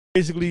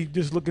basically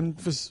just looking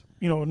for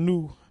a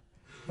new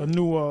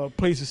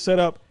place to set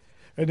up,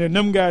 and then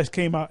them guys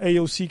came out.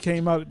 AOC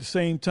came out at the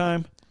same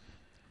time,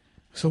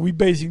 so we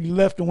basically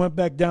left and went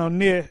back down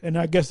there, and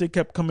I guess they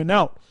kept coming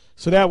out.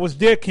 So that was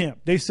their camp.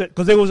 They said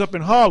because they was up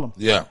in Harlem.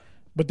 Yeah.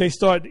 But they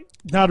started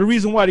now. The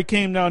reason why they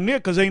came down there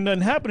because ain't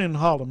nothing happening in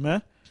Harlem,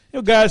 man.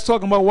 Guys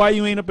talking about why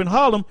you ain't up in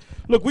Harlem.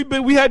 Look,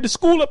 we had the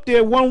school up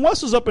there. One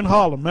once was up in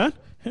Harlem, man.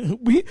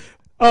 We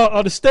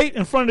the state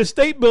in front of the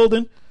state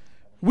building.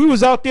 We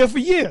was out there for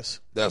years.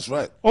 That's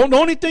right. Oh, the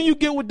only thing you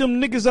get with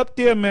them niggas up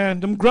there,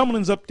 man, them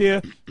gremlins up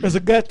there, is a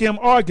goddamn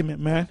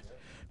argument, man.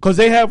 Because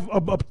they have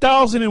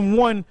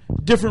 1,001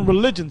 different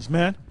religions,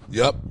 man.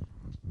 Yep.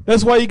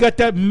 That's why you got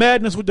that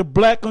madness with the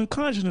black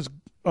unconscious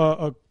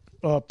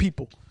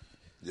people.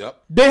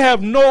 Yep. They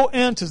have no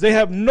answers. They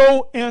have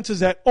no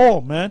answers at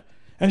all, man.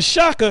 And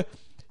Shaka,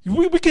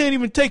 we can't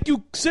even take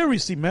you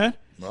seriously, man.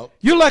 Nope.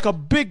 You're like a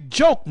big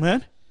joke,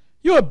 man.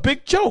 You're a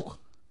big joke.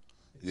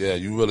 Yeah,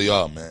 you really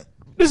are, man.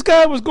 This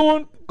guy was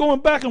going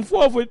back and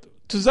forth with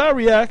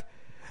Tazariak,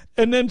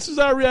 and then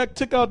Tazariak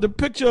took out the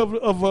picture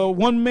of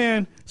one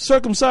man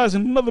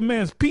circumcising another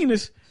man's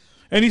penis,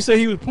 and he said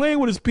he was playing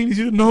with his penis.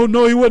 He said,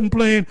 no, he wasn't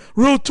playing.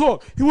 Real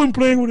talk. He wasn't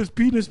playing with his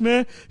penis,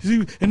 man.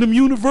 See, in them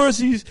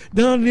universities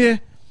down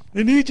there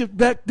in Egypt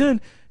back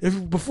then,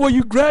 before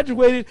you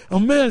graduated,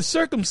 a man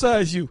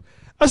circumcised you.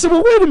 I said,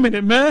 well, wait a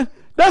minute, man.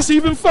 That's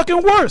even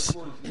fucking worse.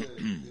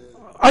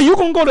 Are you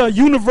going to go to a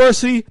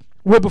university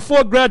where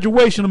before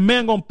graduation a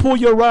man going to pull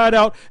your rod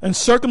out and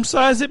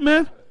circumcise it,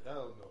 man?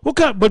 What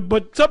kind?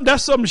 But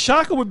that's something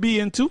Shaka would be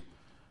into.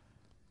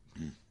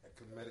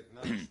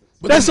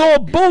 That's all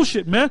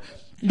bullshit, man.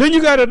 Then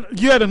you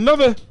had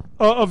another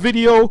a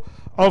video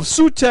of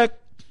Sutek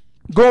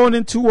going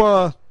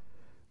into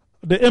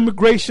the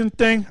immigration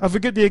thing. I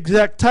forget the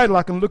exact title.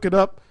 I can look it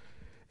up.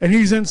 And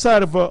he's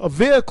inside of a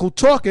vehicle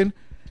talking,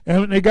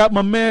 and they got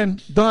my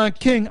man Don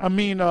King.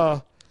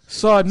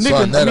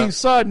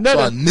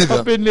 Sarnetta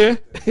up in there,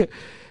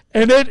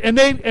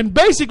 and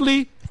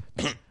basically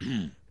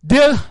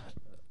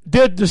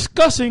they're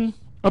discussing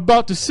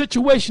about the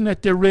situation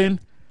that they're in,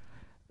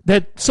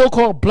 that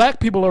so-called black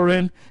people are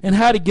in, and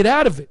how to get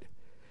out of it.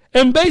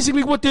 And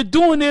basically, what they're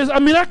doing is, I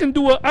can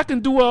do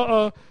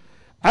a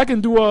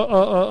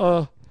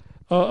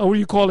what do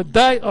you call it?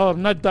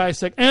 Not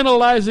dissect,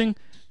 analyzing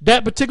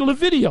that particular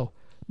video.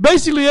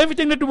 Basically,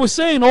 everything that they were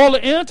saying, all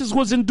the answers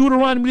was in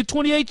Deuteronomy the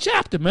 28th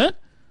chapter, man.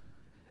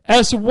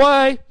 As to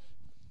why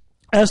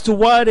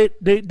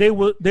they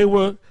were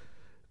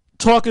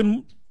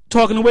talking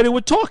the way they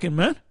were talking,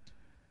 man.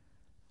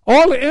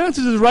 All the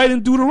answers is right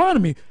in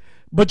Deuteronomy,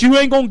 but you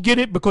ain't gonna get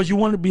it because you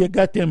want to be a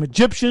goddamn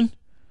Egyptian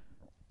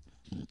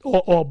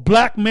or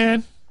black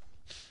man.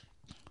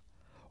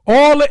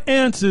 All the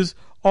answers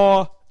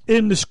are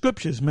in the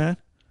scriptures, man.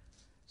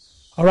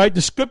 All right,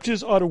 the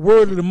scriptures are the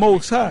word of the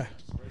Most High.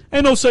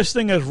 Ain't no such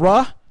thing as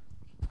Ra.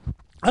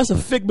 That's a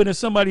figment of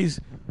somebody's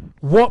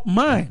warped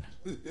mind.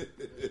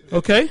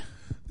 Okay?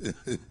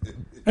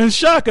 And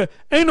Shaka,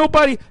 ain't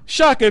nobody,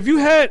 Shaka, if you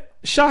had,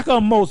 Shaka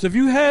or most, if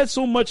you had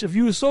so much, if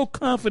you were so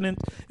confident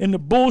in the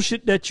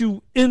bullshit that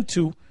you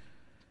into,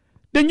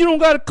 then you don't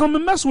got to come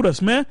and mess with us,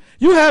 man.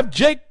 You have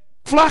Jake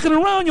flocking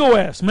around your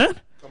ass,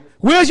 man.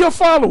 Where's your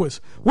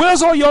followers?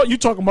 Where's all y'all? You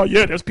talking about,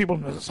 yeah, there's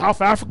people in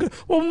South Africa.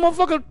 Well,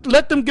 motherfucker,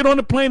 let them get on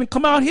the plane and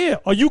come out here.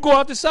 Or you go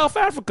out to South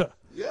Africa.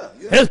 Yeah.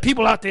 There's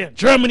people out there in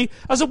Germany.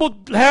 I said, well,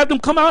 have them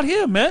come out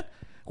here, man.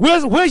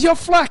 Where's your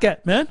flock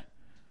at, man?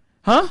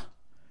 Huh?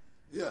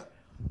 Yeah.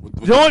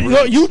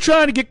 You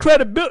trying to get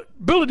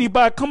credibility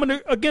by coming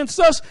against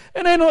us?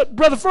 And ain't no,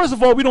 brother, first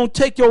of all, we don't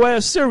take your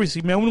ass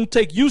seriously, man. We don't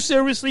take you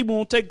seriously. We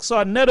don't take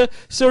Sarnetta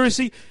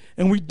seriously.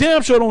 And we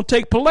damn sure don't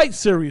take Polite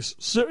serious.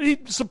 So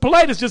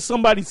Polite is just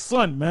somebody's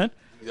son, man.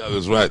 Yeah,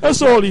 that's right.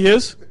 That's all he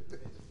is.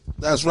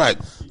 That's right.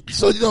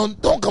 So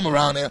don't come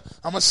around there.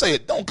 I'm gonna say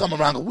it. Don't come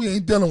around, 'cause we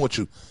ain't dealing with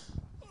you.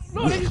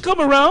 No, they can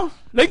come around.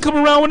 They come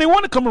around when they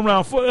want to come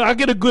around. I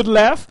get a good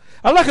laugh.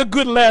 I like a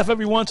good laugh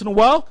every once in a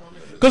while,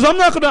 because I'm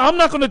not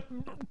gonna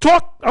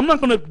talk. I'm not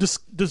gonna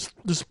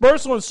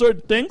disperse on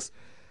certain things.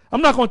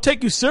 I'm not gonna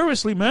take you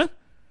seriously, man.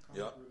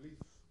 Yeah.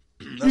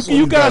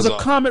 You guys are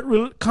comic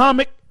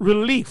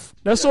relief.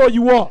 That's all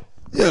you are.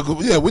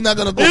 Yeah, we're not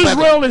gonna go back.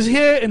 Israel is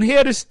here and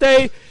here to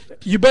stay.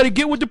 You better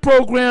get with the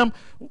program.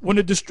 When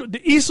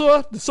the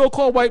Esau, the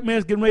so-called white man,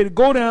 is getting ready to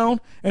go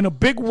down in a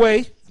big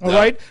way. All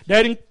right,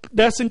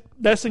 that's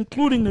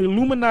including the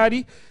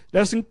Illuminati.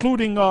 That's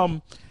including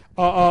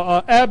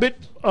Abbott.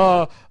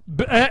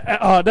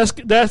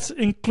 That's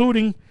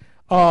including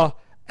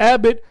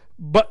Abbott,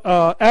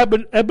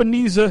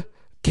 Ebenezer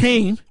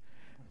Kane,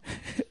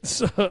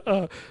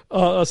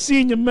 a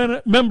senior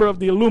member of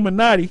the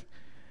Illuminati,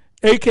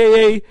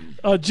 a.k.a.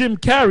 Jim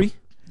Carrey.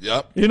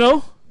 Yep. You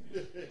know?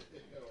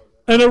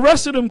 And the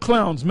rest of them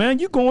clowns, man.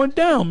 You going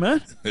down,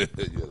 man. Yes.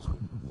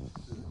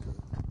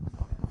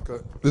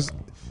 This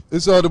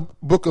is the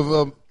book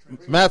of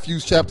Matthew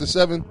chapter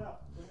 7.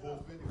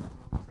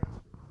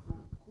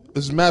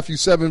 This is Matthew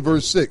 7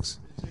 verse 6.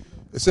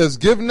 It says,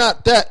 "Give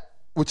not that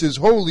which is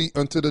holy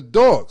unto the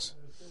dogs,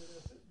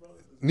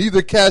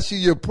 neither cast ye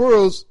your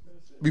pearls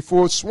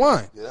before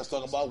swine. Yeah, that's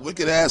talking about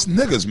wicked ass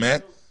niggas,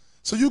 man.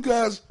 So you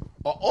guys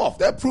are off.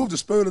 That proves the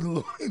spirit of the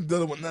Lord ain't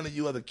dealing with none of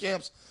you other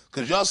camps,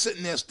 because y'all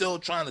sitting there still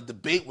trying to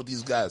debate with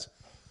these guys,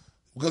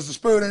 because the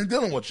spirit ain't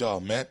dealing with y'all,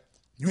 man.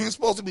 You ain't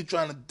supposed to be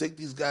trying to take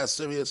these guys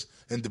serious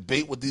and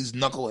debate with these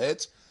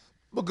knuckleheads,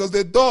 because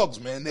they're dogs,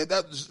 man.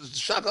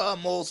 Shaka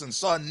Amos and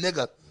Saw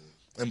Nigga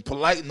and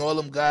Polite and all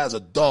them guys are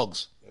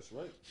dogs. That's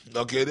right.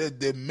 Okay,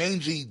 they're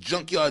mangy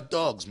junkyard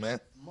dogs, man.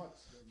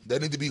 They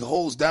need to be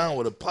hosed down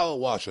with a power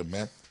washer,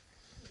 man.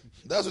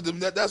 That's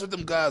what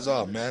them guys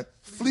are, man.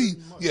 Flea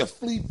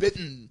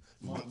bitten.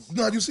 You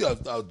know how you see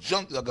a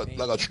junk like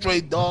a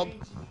stray dog?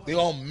 They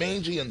all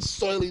mangy and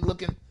soily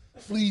looking,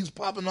 fleas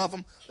popping off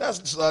them.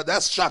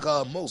 That's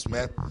Shaka most,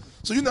 man.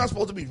 So you're not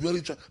supposed to be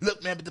really trying.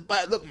 Look, man,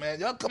 look, man,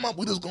 y'all come up.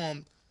 We just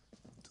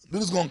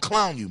gonna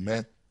clown you,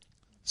 man.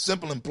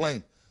 Simple and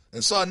plain.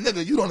 And so,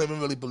 nigga, you don't even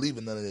really believe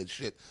in none of that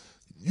shit.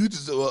 You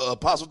just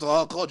Apostle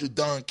Tahar called you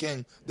Don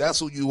King. That's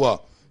who you are.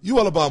 You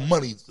all about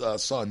money,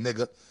 Saw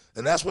Nigga.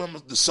 And that's what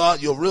Saw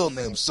your real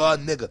name, Saw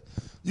Nigga.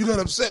 You got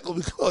upset because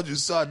we called you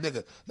Saw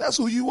Nigga. That's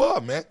who you are,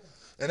 man.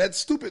 And that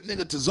stupid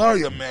nigga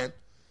Tazaria, man.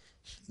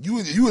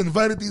 You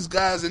invited these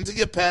guys into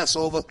your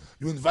Passover.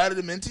 You invited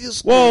them into your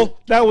school. Well,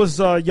 that was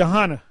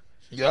Johanna.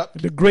 Yep.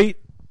 The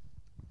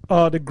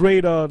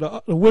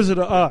Wizard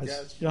of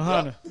Oz.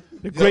 Johanna. Yep.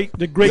 The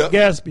great Yep.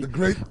 Gatsby. The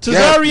great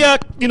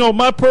Tazariak,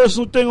 my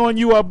personal thing on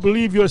you, I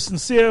believe you're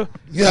sincere.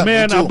 Yeah,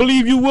 man, me too. I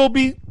believe you will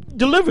be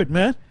delivered,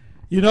 man.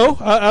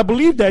 I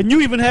believe that. And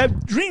you even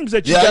have dreams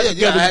that you got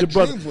together I with had the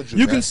brother. dreams with you,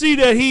 You man. can see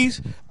that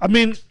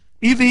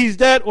either he's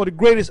that or the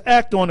greatest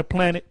actor on the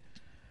planet.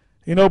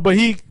 But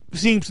he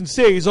seems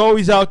sincere. He's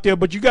always out there.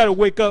 But you got to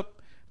wake up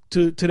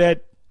to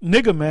that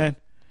nigga, man.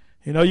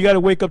 You got to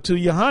wake up to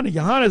Johanna.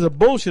 Johanna's a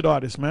bullshit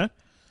artist, man.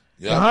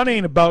 Yeah. Johanna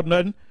ain't about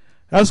nothing.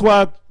 That's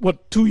why,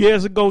 3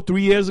 years ago,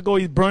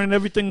 he's burning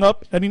everything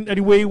up.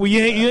 Anyway,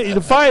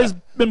 the fire's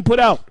been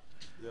put out.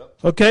 Yep.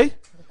 Okay?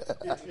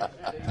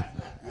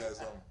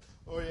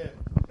 Oh, yeah.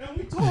 And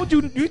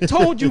we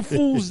told you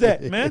fools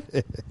that, man.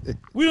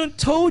 We done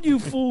told you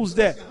fools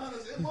that.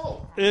 We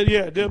know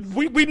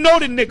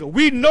the nigga.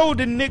 We know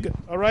the nigga,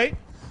 all right?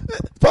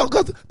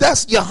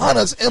 That's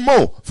Johanna's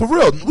M.O. For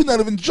real. We're not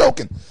even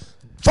joking.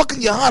 Fucking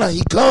Johanna,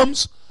 he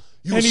comes,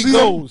 you And he see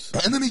goes.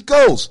 him, and then he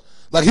goes.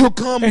 Like he'll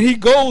come. And he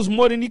goes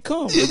more than he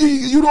comes.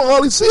 You don't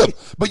hardly see him.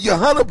 But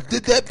Johanna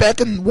did that back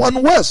in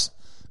One West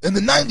in the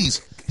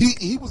 90s.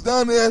 He was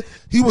down there.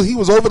 He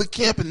was over the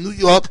camp in New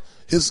York,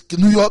 his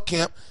New York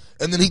camp,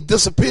 and then he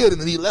disappeared, and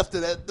then he left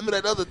it at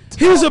that other town.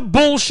 He's a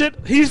bullshit.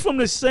 He's from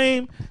the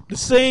same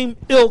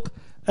ilk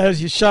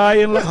as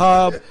Yeshaya and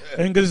Lahab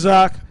and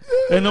Gazak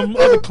and them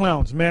other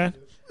clowns, man.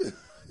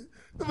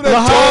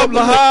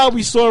 Lahab,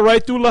 we saw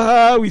right through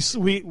Lahab.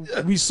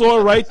 We saw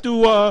right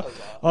through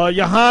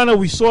Johanna.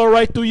 We saw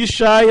right through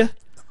Yeshaya.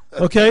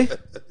 Okay,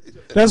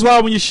 that's why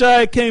when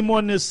Yeshaya came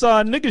on this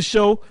nigga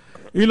show,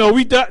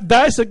 we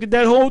dissected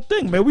that whole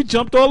thing, man. We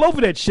jumped all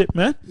over that shit,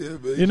 man. Yeah,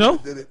 man,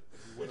 Did it.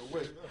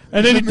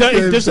 And then he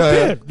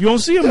disappeared. You don't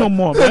see him no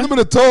more, man. Remember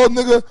the tall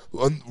nigga,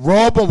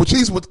 Rob, which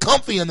he's with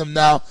Comfy in them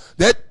now.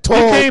 That tall.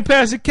 He came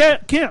past the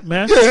camp,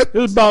 man. Yeah. It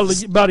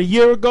was about a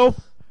year ago.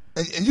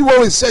 And you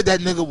always said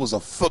that nigga was a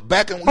foot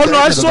back in. Oh no,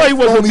 I saw he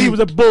was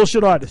a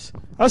bullshit artist.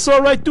 I saw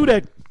right through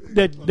that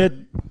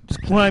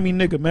slimy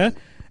nigga, man.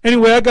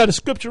 Anyway, I got a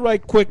scripture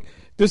right quick.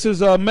 This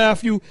is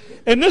Matthew,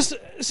 and this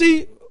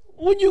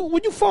when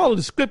you follow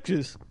the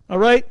scriptures, all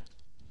right,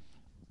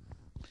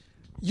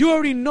 you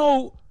already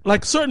know.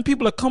 Like certain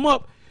people that come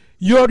up,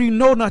 you already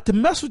know not to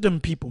mess with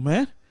them people,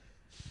 man.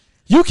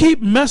 You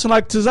keep messing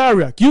like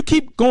Tazariak. You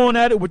keep going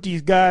at it with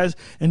these guys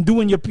and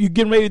you're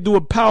getting ready to do a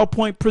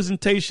PowerPoint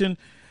presentation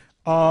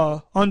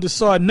under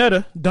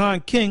Sarnetta, Don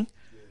King.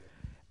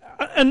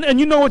 And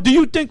you know what? Do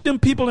you think them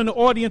people in the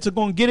audience are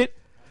going to get it?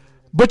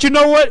 But you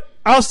know what?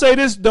 I'll say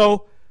this,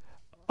 though.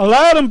 A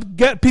lot of them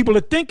get people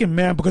are thinking,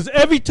 man, because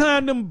every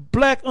time them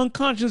black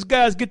unconscious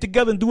guys get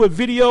together and do a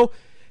video,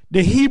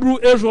 the Hebrew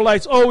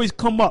Israelites always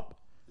come up.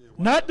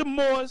 Not the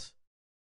Moors.